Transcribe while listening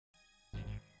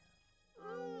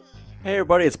Hey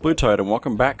everybody, it's BlueToad and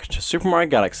welcome back to Super Mario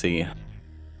Galaxy.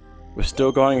 We're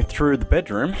still going through the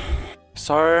bedroom,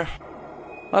 so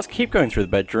let's keep going through the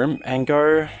bedroom and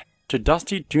go to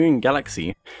Dusty Dune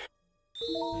Galaxy.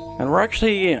 And we're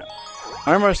actually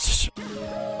almost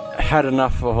had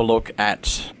enough of a look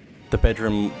at the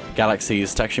bedroom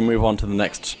galaxies to actually move on to the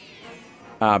next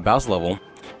Bowser level.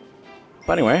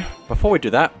 But anyway, before we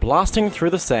do that, blasting through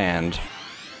the sand.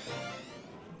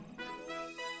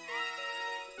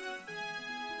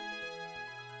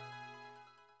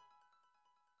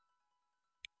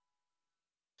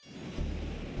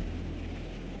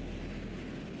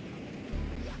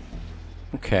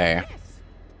 Okay,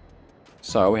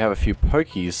 so we have a few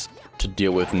pokies to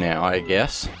deal with now, I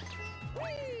guess,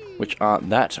 which aren't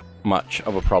that much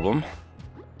of a problem,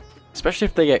 especially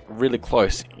if they get really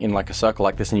close in like a circle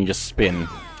like this and you just spin,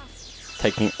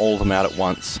 taking all of them out at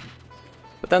once.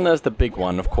 But then there's the big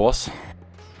one, of course.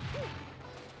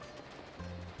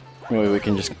 Maybe we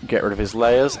can just get rid of his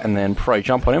layers and then pro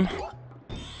jump on him.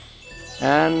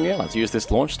 And yeah, let's use this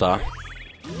launch star.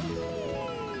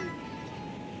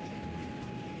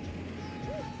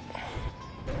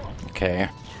 Okay.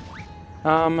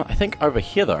 I think over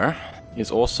here, though, is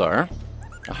also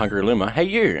a hungry Luma. Hey,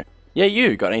 you! Yeah,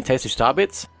 you! Got any tasty star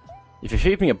bits? If you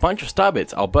feed me a bunch of star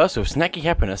bits, I'll burst with snacky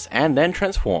happiness and then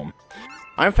transform.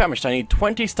 I'm famished. I need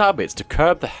 20 star bits to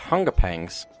curb the hunger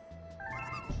pangs.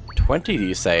 20, do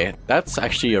you say? That's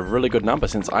actually a really good number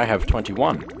since I have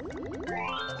 21.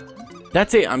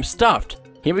 That's it! I'm stuffed!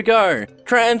 Here we go!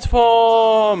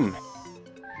 Transform!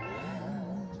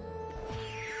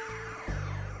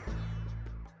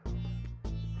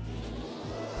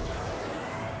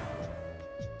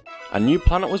 A new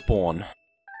planet was born.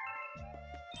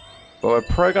 But we're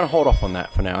probably going to hold off on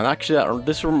that for now. And actually,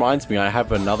 this reminds me, I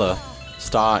have another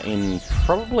star in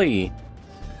probably...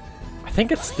 I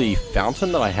think it's the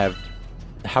fountain that I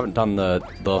haven't done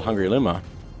the Hungry Luma.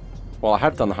 Well, I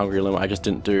have done the Hungry Luma, I just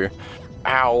didn't do...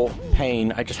 Ow!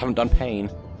 Pain. I just haven't done pain.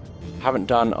 Haven't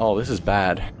done... Oh, this is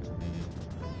bad.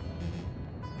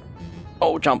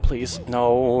 Oh, jump, please.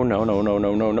 No, no, no, no,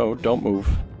 no, no, no. Don't move.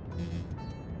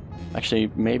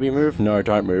 Actually, maybe move? No,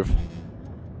 don't move.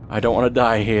 I don't want to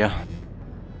die here.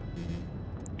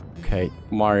 Okay,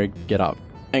 Mario, get up.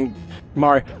 And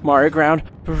Mario, ground.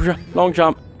 Long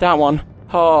jump. That one.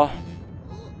 Oh.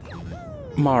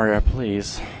 Mario,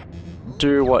 please.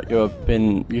 Do what do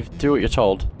what you're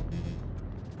told.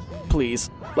 Please,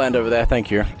 land over there,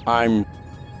 thank you. I'm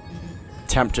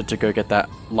tempted to go get that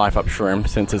life up shroom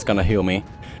since it's gonna heal me.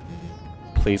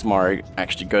 Please, Mario,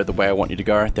 actually go the way I want you to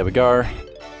go. There we go.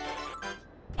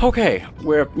 Okay,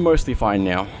 we're mostly fine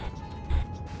now.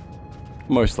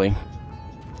 Mostly.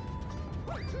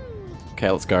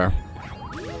 Okay, let's go.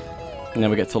 And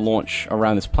then we get to launch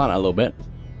around this planet a little bit.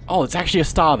 Oh, it's actually a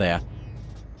star there.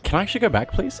 Can I actually go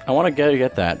back, please? I want to go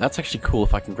get that. That's actually cool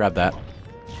if I can grab that.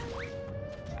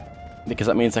 Because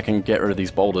that means I can get rid of these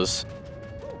boulders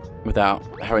without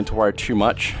having to worry too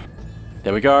much.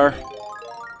 There we go.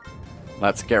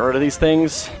 Let's get rid of these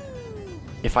things.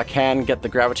 If I can get the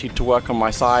gravity to work on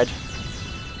my side.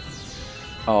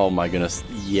 Oh my goodness.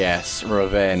 Yes,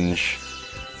 revenge.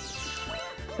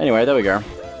 Anyway, there we go.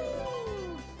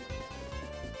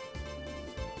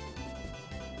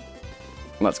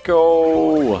 Let's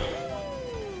go.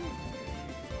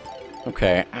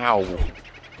 Okay, ow.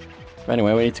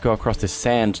 Anyway, we need to go across this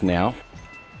sand now,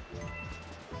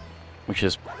 which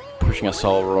is pushing us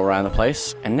all around the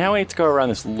place. And now we need to go around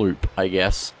this loop, I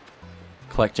guess.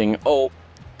 Collecting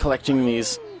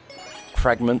these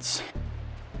fragments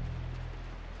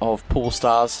of pool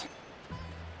stars.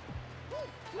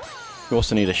 We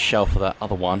also need a shell for that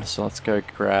other one, so let's go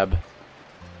grab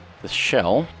the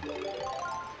shell.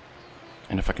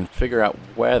 And if I can figure out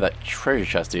where that treasure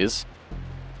chest is,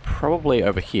 probably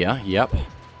over here, yep.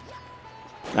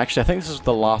 Actually, I think this is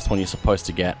the last one you're supposed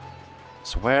to get.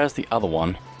 So where's the other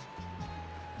one?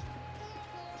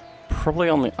 Probably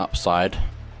on the upside.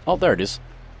 Oh, there it is.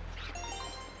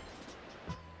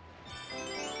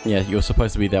 Yeah, you were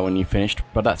supposed to be there when you finished,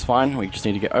 but that's fine. We just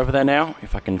need to get over there now,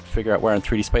 if I can figure out where in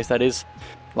 3D space that is.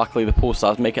 Luckily, the pool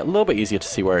stars make it a little bit easier to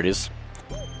see where it is.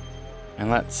 And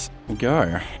let's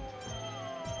go.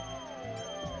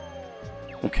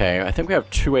 Okay, I think we have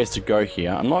two ways to go here.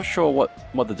 I'm not sure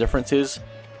what the difference is,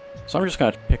 so I'm just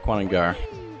going to pick one and go.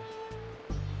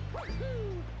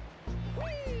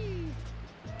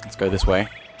 Let's go this way.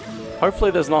 Hopefully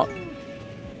there's not,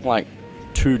 like,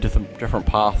 two different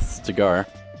paths to go.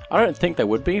 I don't think there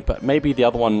would be, but maybe the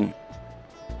other one...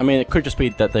 I mean, it could just be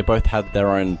that they both have their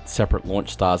own separate launch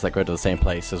stars that go to the same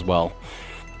place as well.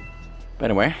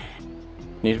 But anyway,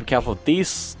 need to be careful with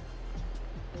these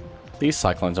these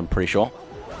cyclones, I'm pretty sure.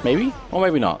 Maybe? Or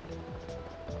maybe not.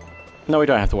 No, we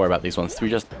don't have to worry about these ones. We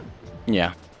just...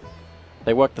 yeah.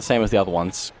 They work the same as the other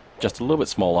ones, just a little bit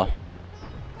smaller.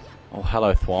 Oh,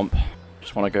 hello, Thwomp.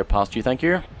 Just want to go past you, thank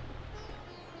you.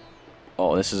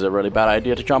 Oh, this is a really bad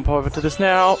idea to jump over to this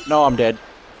now. No, I'm dead.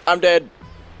 I'm dead.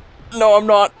 No, I'm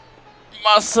not.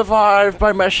 Must survive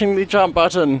by mashing the jump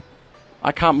button.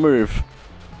 I can't move.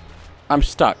 I'm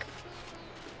stuck.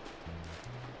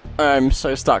 I'm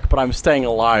so stuck, but I'm staying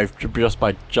alive just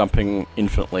by jumping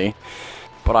infinitely.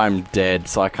 But I'm dead,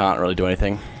 so I can't really do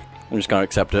anything. I'm just going to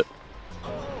accept it.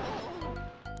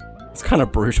 It's kind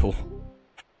of brutal.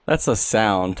 That's a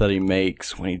sound that he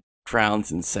makes when he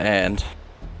drowns in sand.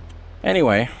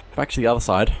 Anyway, back to the other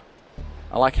side.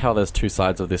 I like how there's two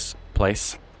sides of this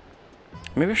place.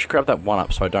 Maybe I should grab that one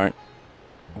up so I don't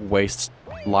waste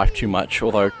life too much.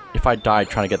 Although, if I died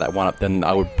trying to get that one up, then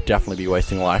I would definitely be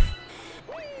wasting life.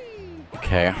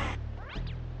 Okay.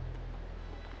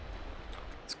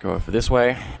 Let's go over this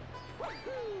way.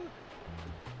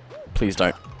 Please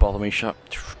don't bother me, shut.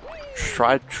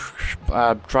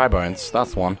 Dry bones,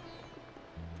 that's one.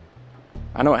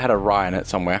 I know it had a rye in it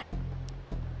somewhere.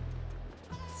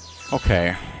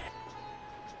 Okay.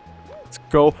 Let's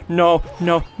go. No,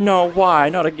 no, no, why?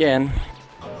 Not again.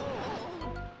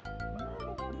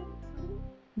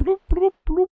 Bloop, bloop,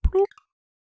 bloop, bloop.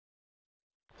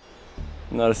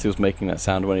 Notice he was making that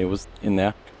sound when he was in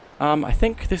there. I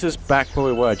think this is back where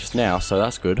we were just now, so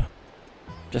that's good.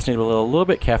 Just need to be a little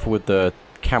bit careful with the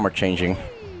camera changing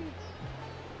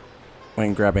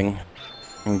when grabbing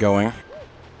and going.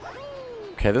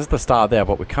 Okay, this is the star there,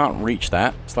 but we can't reach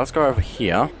that. So let's go over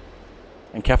here.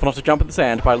 And careful not to jump in the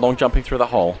sand by long jumping through the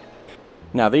hole.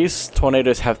 Now, these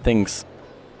tornadoes have things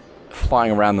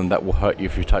flying around them that will hurt you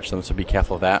if you touch them, so be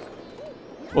careful of that.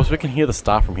 Also, we can hear the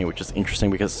star from here, which is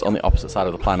interesting because it's on the opposite side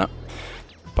of the planet.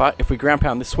 But if we ground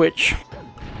pound this switch,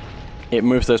 it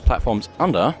moves those platforms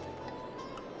under,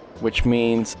 which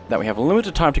means that we have a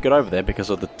limited time to get over there because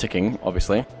of the ticking,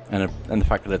 obviously, and the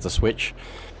fact that it's a switch.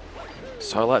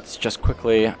 So let's just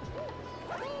quickly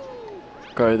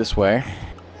go this way.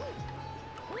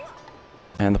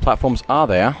 And the platforms are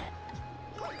there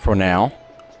for now.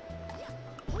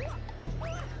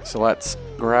 So let's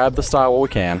grab the star while we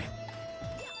can.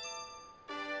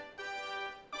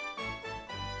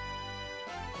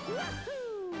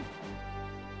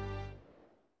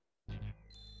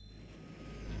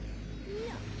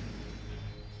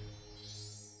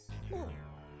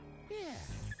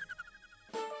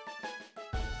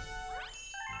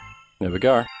 There we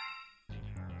go.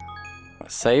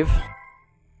 Let's save.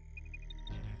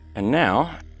 And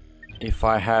now, if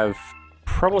I have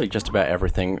probably just about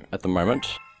everything at the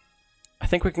moment, I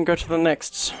think we can go to the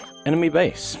next enemy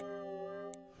base.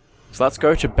 So let's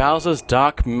go to Bowser's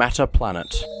Dark Matter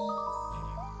Planet.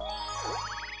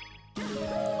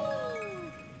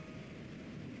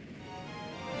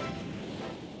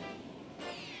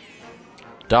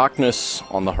 Darkness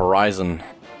on the horizon.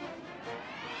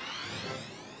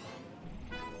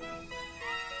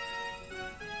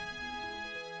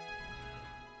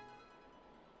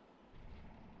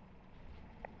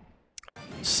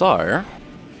 So,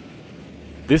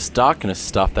 this darkness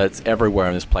stuff that's everywhere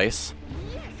in this place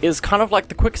is kind of like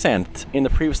the quicksand in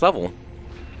the previous level.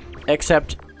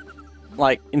 Except,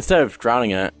 like, instead of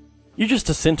drowning in it, you just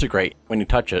disintegrate when you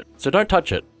touch it. So don't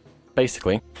touch it,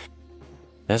 basically.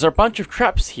 There's a bunch of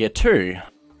traps here too.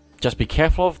 Just be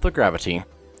careful of the gravity.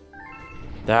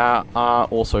 There are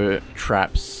also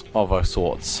traps of all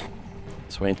sorts.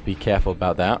 So we need to be careful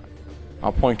about that.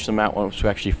 I'll point them out once we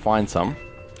actually find some.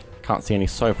 Can't see any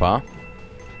so far.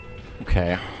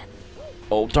 Okay.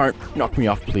 Oh, don't knock me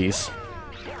off, please.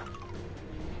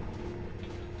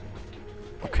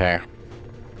 Okay.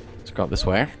 Let's go up this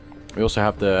way. We also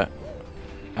have the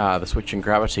switching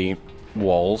gravity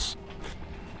walls.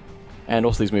 And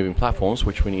also these moving platforms,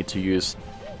 which we need to use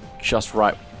just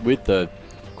right with the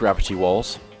gravity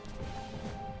walls.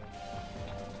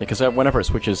 Because whenever it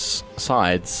switches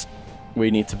sides, we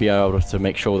need to be able to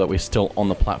make sure that we're still on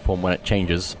the platform when it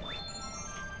changes.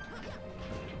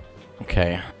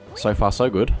 Okay, so far so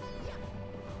good.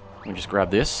 Let me just grab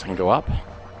this and go up.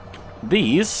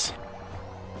 These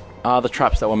are the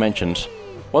traps that were mentioned.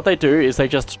 What they do is they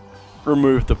just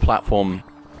remove the platform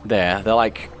there. They're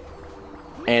like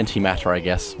antimatter, I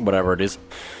guess, whatever it is.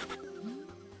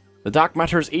 The dark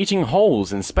matter is eating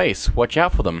holes in space. Watch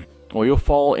out for them, or you'll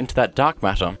fall into that dark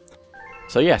matter.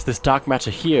 So yes, this dark matter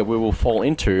here we will fall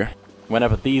into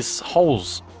whenever these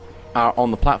holes are on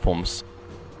the platforms.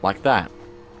 Like that.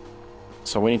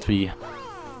 So we need to be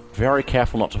very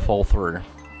careful not to fall through.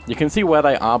 You can see where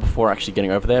they are before actually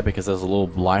getting over there because there's a little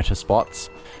lighter spots.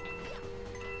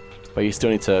 But you still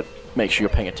need to make sure you're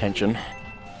paying attention.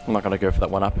 I'm not going to go for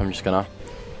that one up, I'm just going to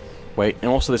wait.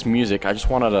 And also this music, I just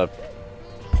wanted to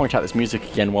point out this music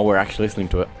again while we're actually listening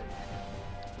to it.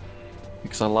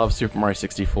 Because I love Super Mario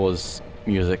 64's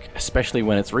music, especially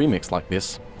when it's remixed like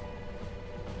this.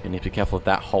 You need to be careful of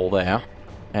that hole there.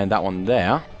 And that one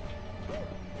there.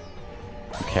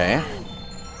 Okay.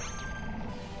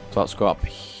 So let's go up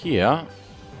here.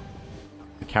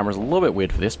 The camera's a little bit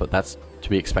weird for this, but that's to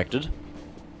be expected.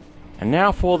 And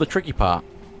now for the tricky part.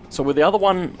 So with the other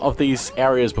one of these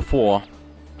areas before,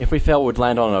 if we fail, we'd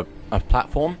land on a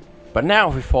platform. But now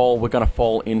if we fall, we're going to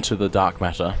fall into the dark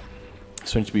matter.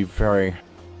 So we need to be very,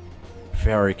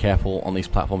 very careful on these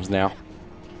platforms now.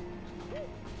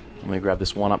 Let me grab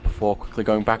this one up before quickly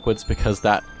going backwards, because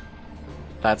that's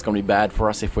going to be bad for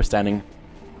us if we're standing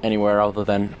anywhere other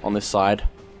than on this side.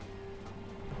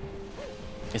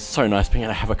 It's so nice being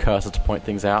able to have a cursor to point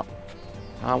things out.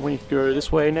 We need to go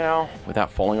this way now,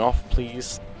 without falling off,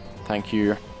 please. Thank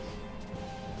you.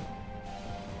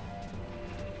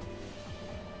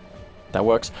 That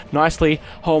works nicely.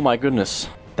 Oh my goodness,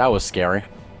 that was scary.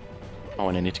 Oh,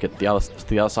 and I need to get to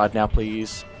the other side now,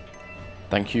 please.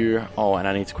 Thank you. Oh, and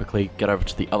I need to quickly get over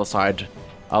to the other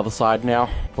side now,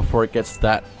 before it gets to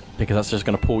that, because that's just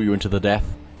going to pull you into the death.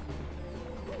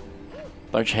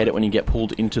 Don't you hate it when you get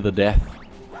pulled into the death?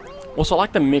 Also, I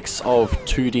like the mix of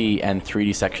 2D and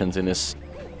 3D sections in this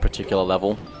particular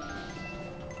level.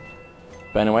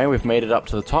 But anyway, we've made it up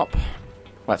to the top.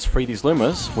 Let's free these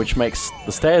Lumas, which makes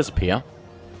the stairs appear.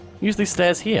 Use these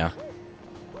stairs here.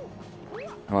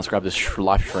 And let's grab this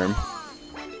life shroom,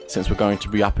 since we're going to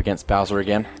be up against Bowser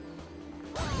again.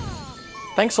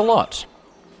 Thanks a lot!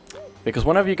 Because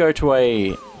whenever you go to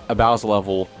a Bowser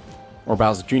level, or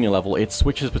Bowser Jr. level, it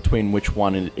switches between which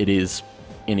one it is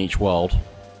in each world.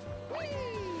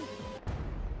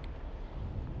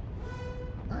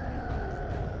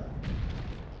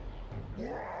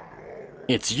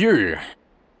 It's you!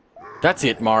 That's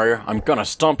it, Mario. I'm gonna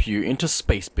stomp you into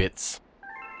space bits.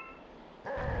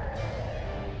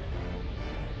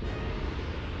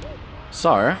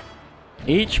 So,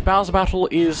 each Bowser battle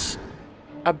is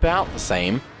about the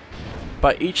same,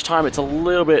 but each time it's a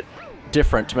little bit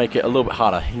different to make it a little bit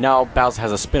harder. Now Bowser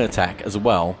has a spin attack as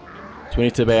well, so we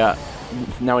need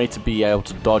to be able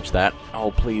to dodge that.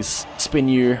 Oh, please, spin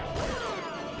you.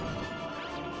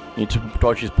 Need to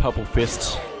dodge his purple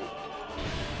fist.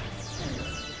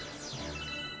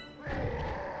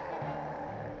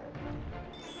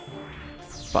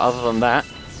 But other than that,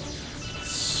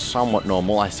 somewhat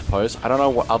normal, I suppose. I don't know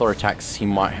what other attacks he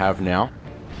might have now.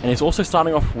 And he's also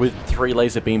starting off with 3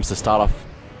 laser beams to start off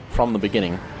from the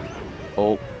beginning.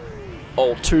 All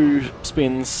 2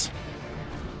 spins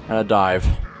and a dive.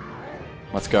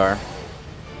 Let's go.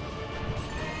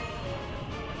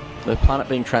 The planet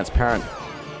being transparent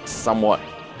somewhat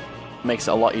makes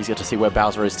it a lot easier to see where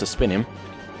Bowser is to spin him.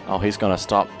 Oh, he's gonna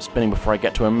stop spinning before I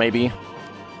get to him, maybe.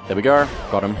 There we go.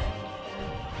 Got him.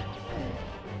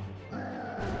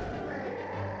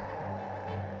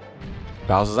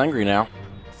 Bowser's angry now.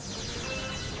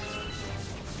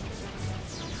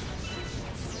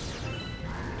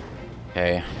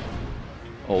 Okay.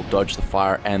 I'll dodge the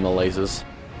fire and the lasers.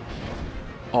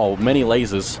 Oh, many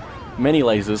lasers. Many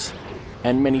lasers.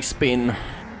 And many spin.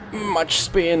 Much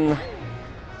spin.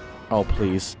 Oh,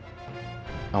 please.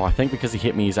 Oh, I think because he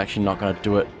hit me, he's actually not going to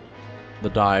do it. The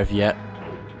dive yet.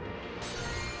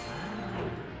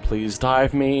 Please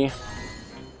dive me.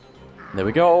 There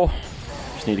we go.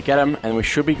 Just need to get him, and we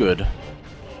should be good.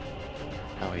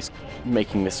 Oh, he's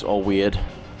making this all weird.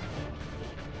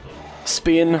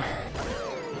 Spin.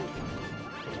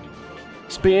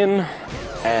 Spin.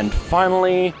 And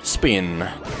finally, spin.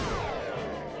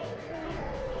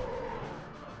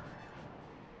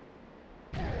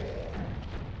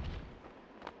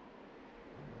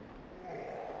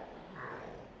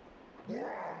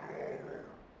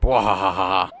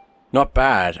 Bwahahaha. Not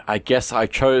bad. I guess I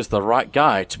chose the right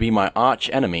guy to be my arch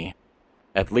enemy.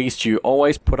 At least you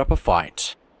always put up a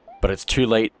fight. But it's too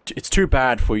late. It's too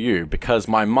bad for you, because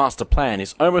my master plan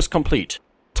is almost complete.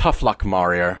 Tough luck,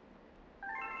 Mario.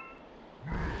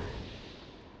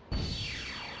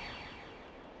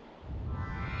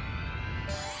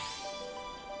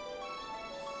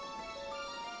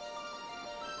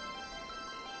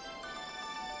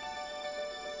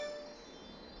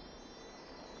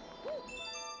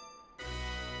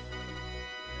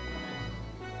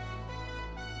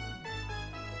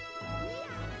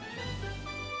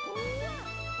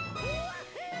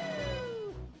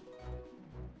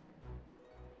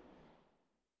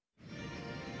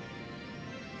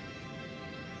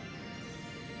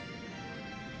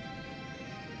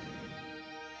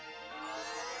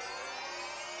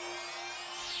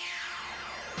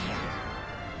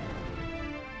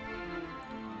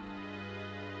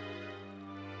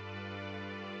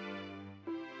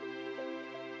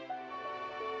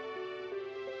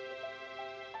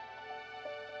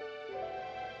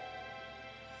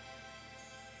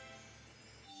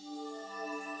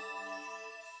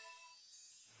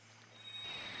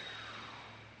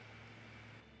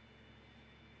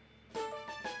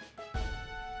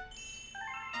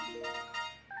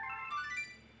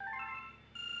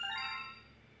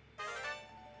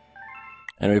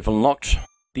 And we've unlocked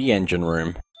the engine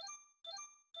room.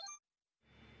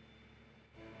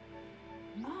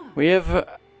 We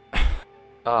have...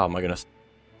 oh my goodness.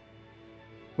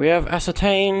 We have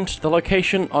ascertained the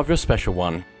location of your special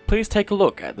one. Please take a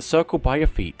look at the circle by your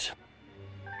feet.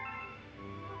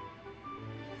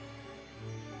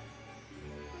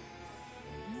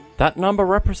 That number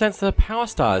represents the power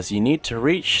stars you need to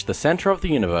reach the center of the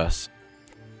universe.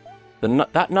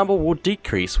 That number will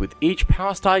decrease with each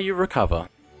power star you recover.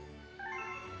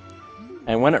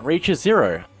 And when it reaches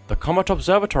 0, the Comet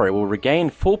Observatory will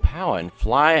regain full power and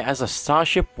fly as a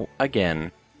starship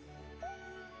again.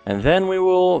 And then we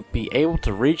will be able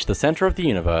to reach the center of the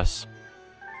universe.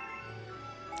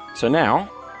 So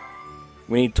now,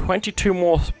 we need 22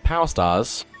 more power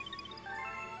stars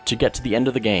to get to the end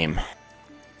of the game.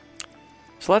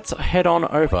 So let's head on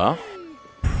over,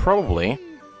 probably,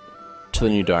 to the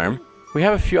new dome. We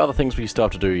have a few other things we still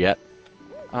have to do yet.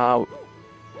 I'm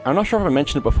not sure if I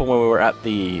mentioned it before when we were at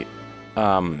the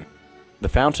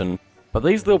fountain, but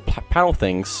these little panel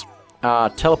things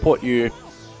teleport you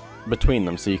between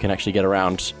them, so you can actually get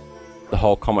around the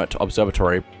whole Comet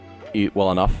Observatory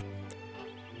well enough.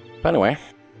 But anyway,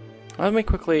 let me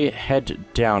quickly head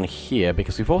down here,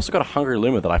 because we've also got a Hungry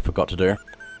Luma that I forgot to do.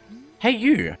 Hey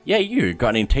you! Yeah you! Got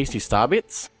any tasty star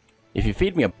bits? If you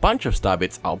feed me a bunch of star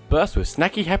bits, I'll burst with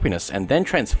snacky happiness and then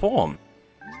transform.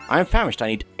 I'm famished, I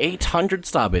need 800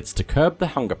 star bits to curb the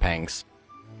hunger pangs.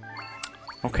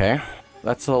 Okay,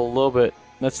 that's a little bit...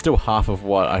 that's still half of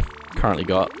what I've currently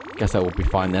got. Guess that will be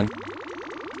fine then.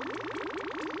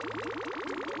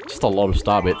 Just a lot of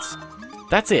star bits.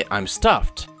 That's it, I'm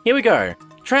stuffed! Here we go!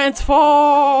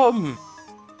 Transform!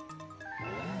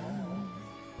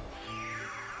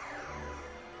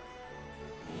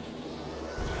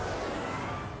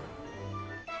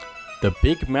 The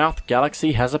Big Mouth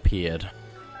Galaxy has appeared.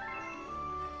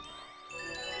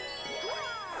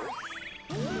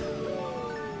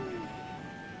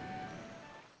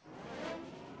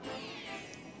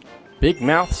 Big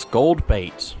Mouth's Gold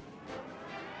Bait.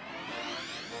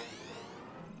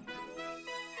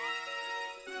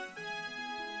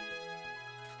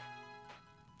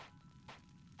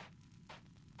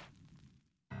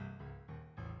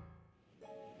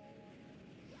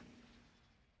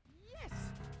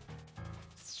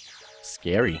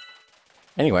 Scary.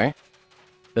 Anyway,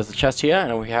 there's a chest here,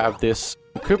 and we have this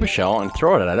Koopa shell, and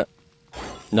throw it at it.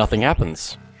 Nothing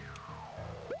happens.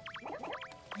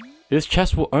 This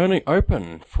chest will only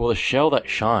open for the shell that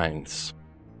shines.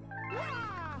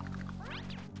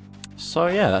 So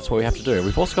yeah, that's what we have to do.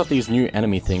 We've also got these new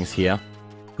enemy things here.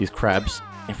 These crabs.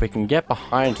 If we can get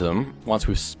behind them, once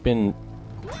we've spun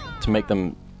to make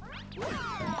them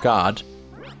guard,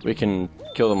 we can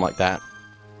kill them like that.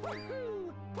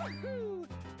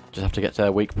 Just have to get to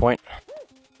their weak point.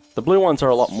 The blue ones are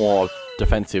a lot more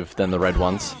defensive than the red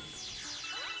ones.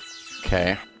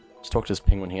 Okay, let's talk to this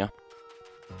penguin here.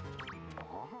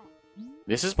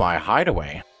 This is my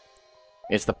hideaway.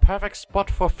 It's the perfect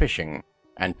spot for fishing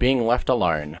and being left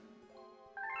alone.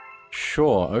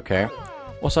 Sure, okay.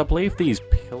 Also, I believe these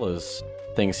pillars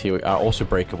things here are also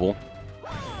breakable.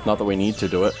 Not that we need to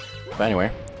do it, but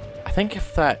anyway. I think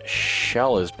if that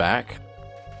shell is back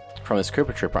from this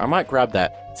Koopa Trooper, I might grab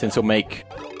that, since it'll make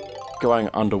going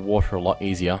underwater a lot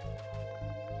easier.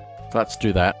 So let's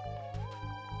do that.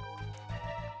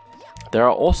 There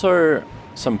are also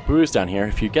some boos down here.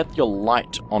 If you get your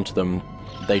light onto them,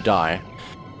 they die.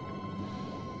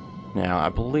 Now, I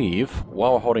believe,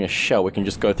 while we're holding a shell, we can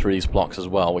just go through these blocks as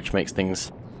well, which makes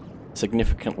things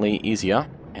significantly easier.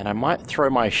 And I might throw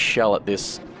my shell at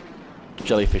this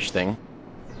jellyfish thing.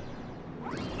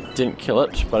 Didn't kill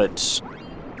it, but it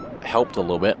helped a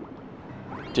little bit.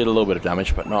 Did a little bit of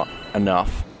damage, but not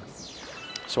enough.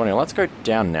 So anyway, let's go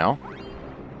down now.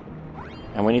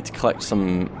 And we need to collect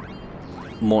some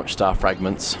launch star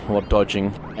fragments while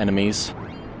dodging enemies.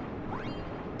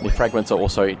 The fragments are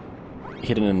also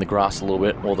hidden in the grass a little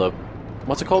bit, or the...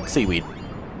 what's it called? Seaweed.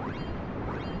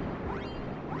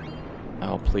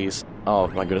 Oh, please. Oh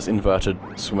my goodness, inverted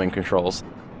swimming controls.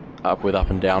 Up with up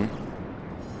and down.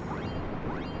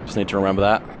 Just need to remember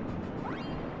that.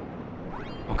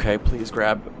 Okay, please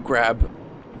grab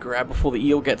before the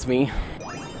eel gets me.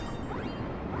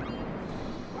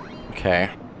 Okay.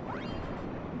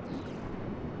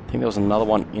 I think there was another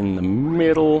one in the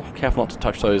middle. Careful not to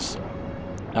touch those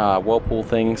whirlpool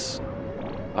things.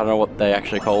 I don't know what they're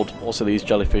actually called. Also, these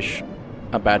jellyfish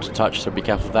are bad to touch, so be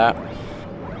careful of that.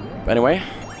 But anyway,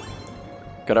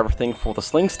 got everything for the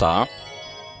Sling Star.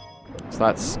 So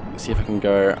let's see if I can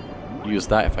go use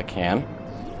that if I can.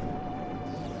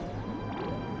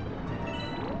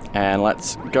 And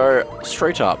let's go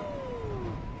straight up.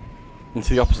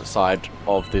 into the opposite side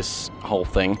of this whole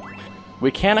thing,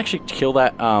 we can actually kill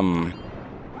that,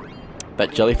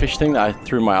 that jellyfish thing that I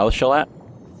threw my other shell at.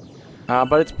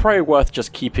 But it's probably worth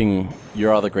just keeping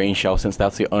your other green shell, since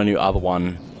that's the only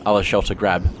other shell to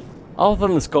grab. Other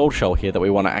than this gold shell here that we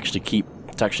want to actually keep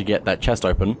to actually get that chest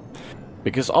open.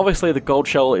 Because obviously the gold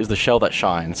shell is the shell that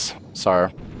shines. So,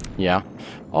 yeah.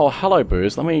 Oh, hello,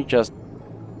 Booze. Let me just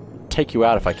take you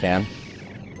out if I can.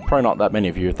 Probably not that many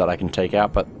of you that I can take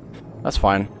out, but that's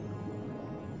fine.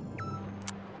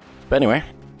 But anyway,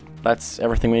 that's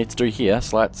everything we need to do here,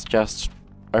 so let's just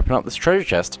open up this treasure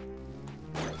chest.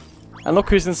 And look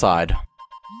who's inside.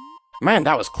 Man,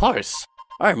 that was close.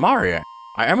 Oh, Mario,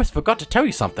 I almost forgot to tell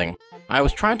you something. I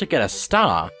was trying to get a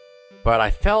star, but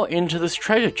I fell into this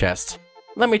treasure chest.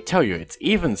 Let me tell you, it's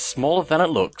even smaller than it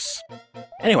looks.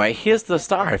 Anyway, here's the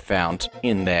star I found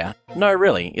in there. No,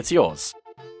 really, it's yours.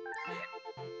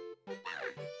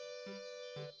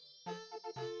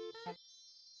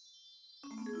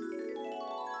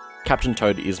 Captain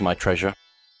Toad is my treasure.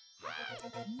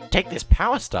 Take this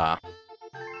power star.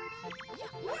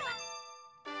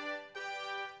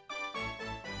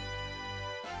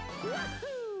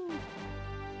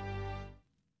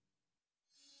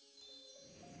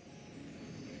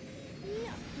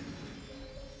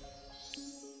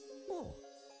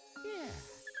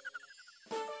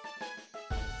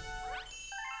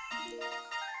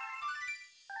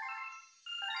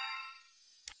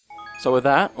 So with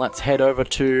that, let's head over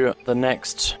to the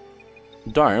next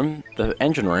dome, the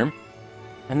engine room,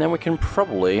 and then we can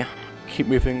probably keep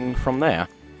moving from there.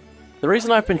 The reason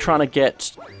I've been trying to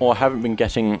get, or haven't been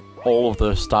getting, all of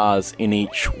the stars in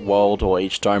each world or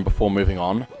each dome before moving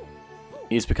on,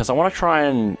 is because I want to try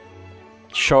and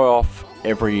show off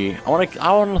every... I want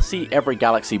to see every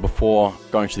galaxy before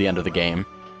going to the end of the game,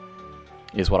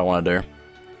 is what I want to do.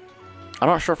 I'm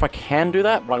not sure if I can do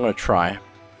that, but I'm going to try.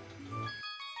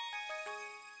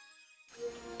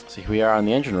 So here we are in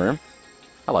the engine room.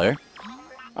 Hello.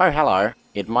 Oh, hello.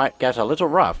 It might get a little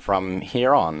rough from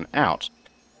here on out,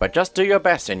 but just do your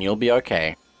best and you'll be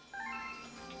okay.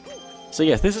 So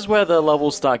yes, this is where the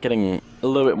levels start getting a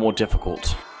little bit more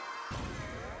difficult.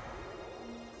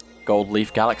 Gold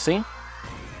Leaf Galaxy.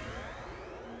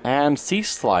 And Sea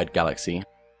Slide Galaxy.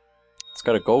 Let's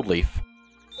go to Gold Leaf.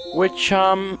 Which,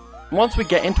 once we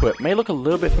get into it, may look a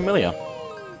little bit familiar.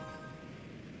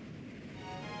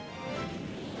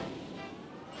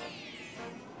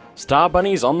 Star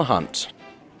Bunny's on the hunt.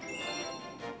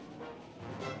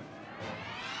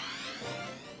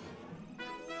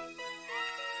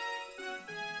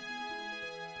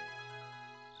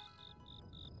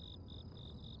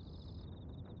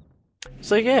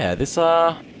 So yeah, this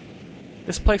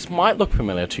place might look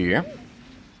familiar to you,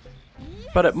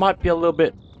 but it might be a little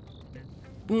bit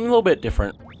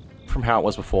different from how it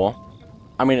was before.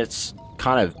 I mean, it's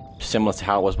kind of similar to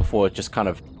how it was before, it just kind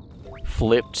of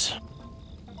flipped.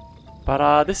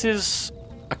 But this is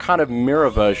a kind of mirror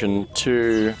version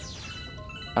to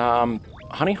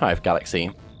Honey Hive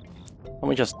Galaxy. Let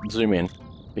me just zoom in,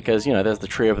 because, you know, there's the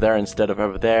tree over there instead of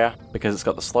over there, because it's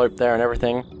got the slope there and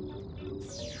everything.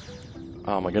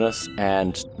 Oh my goodness,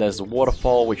 and there's the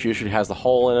waterfall, which usually has the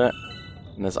hole in it,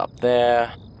 and there's up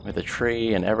there, with the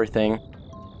tree and everything.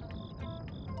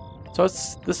 So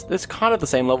it's kind of the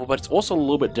same level, but it's also a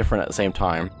little bit different at the same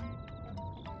time.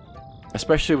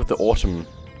 Especially with the autumn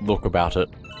look about it.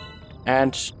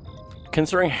 And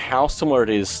considering how similar it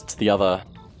is to the other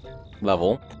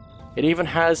level, it even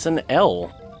has an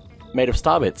L made of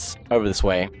star bits over this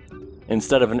way,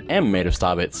 instead of an M made of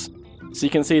star bits. So you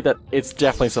can see that it's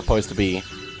definitely supposed to be,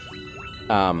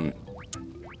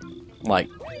 like,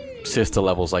 sister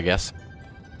levels, I guess.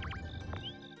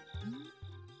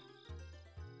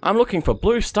 I'm looking for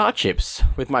blue star chips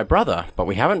with my brother, but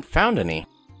we haven't found any.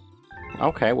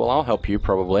 Okay, well, I'll help you,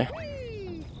 probably.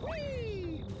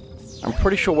 I'm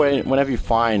pretty sure whenever you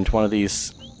find one of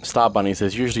these star bunnies,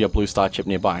 there's usually a blue star chip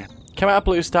nearby. Come out,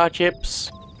 blue star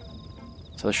chips!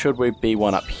 So there should be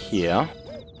one up here.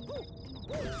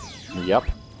 Yep.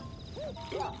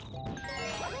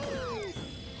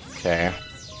 Okay.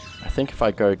 I think if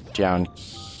I go down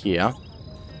here...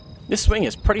 This swing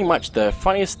is pretty much the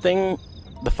funniest thing...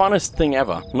 The funnest thing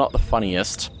ever. Not the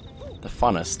funniest. The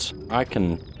funnest.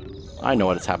 I know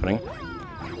what is happening.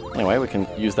 Anyway, we can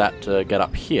use that to get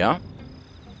up here.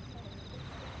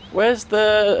 Where's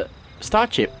the star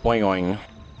chip? Boing boing.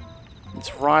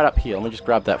 It's right up here. Let me just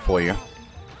grab that for you.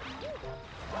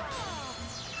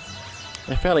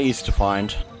 They're fairly easy to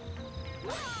find.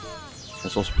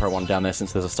 There's also probably one down there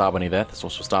since there's a star bunny there. There's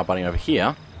also a star bunny over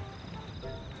here.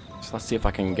 So let's see if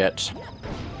I can get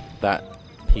that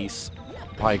piece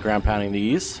by ground pounding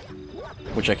these.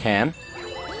 which I can.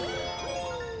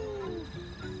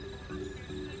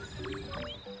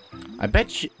 I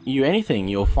bet you anything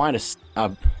you'll find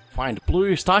find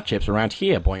blue star chips around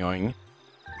here, boing.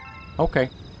 Okay.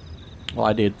 Well,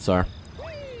 I did, so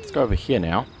let's go over here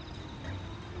now.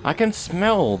 I can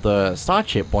smell the star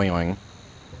chip, boing.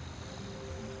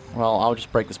 Well, I'll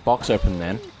just break this box open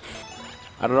then.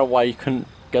 I don't know why you couldn't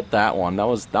get that one. That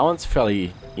one's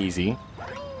fairly easy.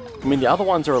 I mean, the other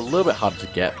ones are a little bit harder to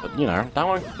get, but you know, that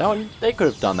one, they could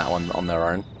have done that one on their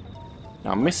own.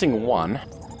 Now, I'm missing one.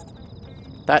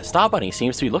 That Star Bunny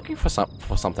seems to be looking for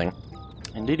something.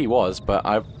 Indeed he was, but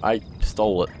I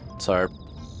stole it, so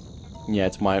yeah,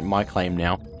 it's my claim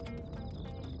now.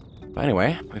 But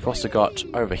anyway, we've also got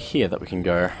over here that we can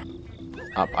go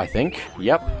up, I think.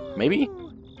 Yep, maybe?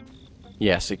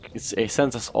 Yes, it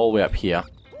sends us all the way up here.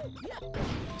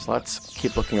 So let's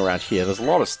keep looking around here. There's a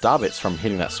lot of star bits from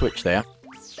hitting that switch there.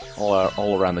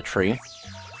 All around the tree.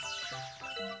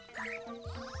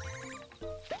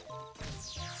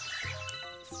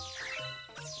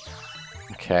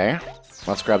 Okay,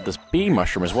 let's grab this bee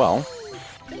mushroom as well.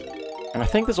 And I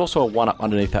think there's also a one-up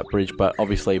underneath that bridge, but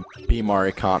obviously Bee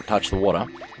Mario can't touch the water.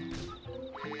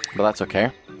 But that's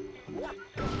okay.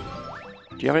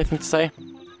 Do you have anything to say?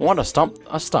 I want to stump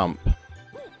a stump.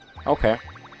 Okay.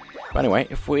 But anyway,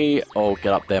 if we... Oh,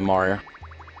 get up there, Mario.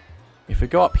 If we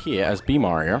go up here as Bee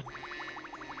Mario,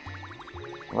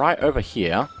 right over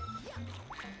here,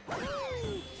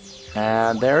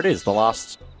 and there it is, the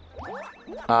last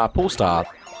pool star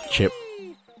chip.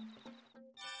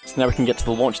 So now we can get to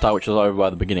the launch star, which was over by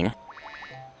the beginning.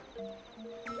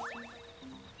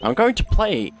 I'm going to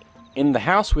play in the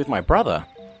house with my brother.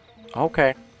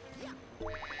 Okay.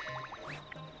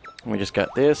 Let me just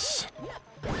get this.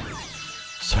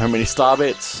 So many star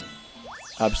bits.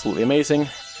 Absolutely amazing.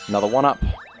 Another one-up.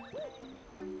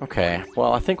 Okay,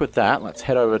 well I think with that, let's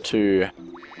head over to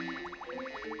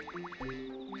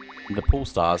the pool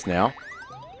stars now.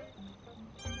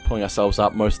 Pulling ourselves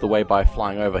up most of the way by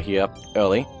flying over here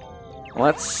early.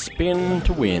 Let's spin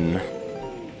to win.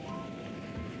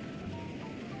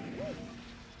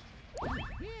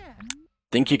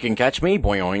 Think you can catch me?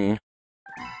 Boing.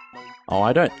 Oh,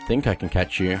 I don't think I can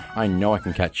catch you. I know I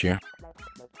can catch you.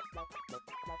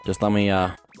 Just let me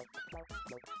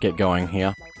get going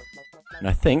here. And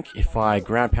I think if I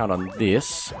ground pound on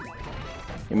this,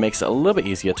 it makes it a little bit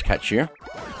easier to catch you.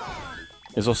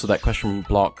 There's also that question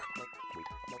block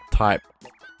type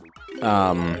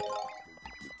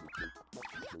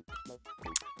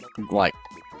like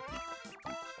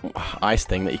ice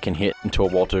thing that you can hit into a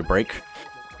wall to break.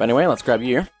 But anyway, let's grab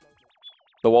you.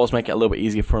 The walls make it a little bit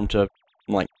easier for him to,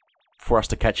 like, for us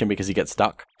to catch him because he gets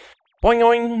stuck. Boing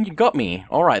boing, you got me.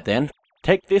 Alright then,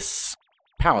 take this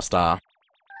power star.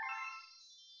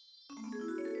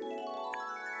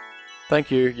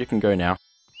 Thank you, you can go now.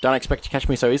 Don't expect to catch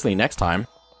me so easily next time.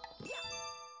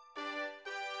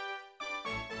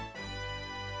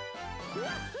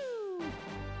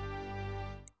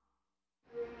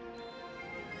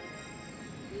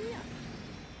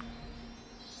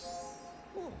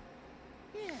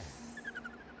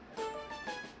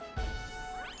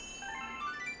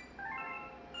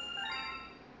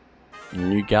 A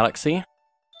new galaxy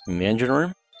in the engine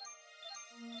room.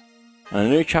 And a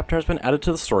new chapter has been added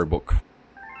to the storybook.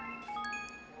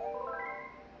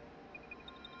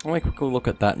 I'll make a quick look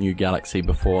at that new galaxy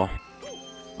before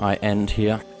I end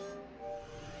here.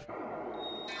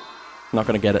 Not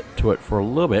going to get to it for a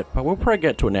little bit, but we'll probably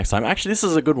get to it next time. Actually, this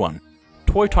is a good one.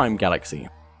 Toy Time Galaxy.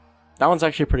 That one's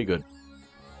actually pretty good.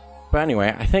 But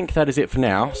anyway, I think that is it for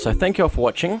now. So thank you all for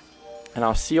watching, and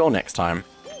I'll see you all next time.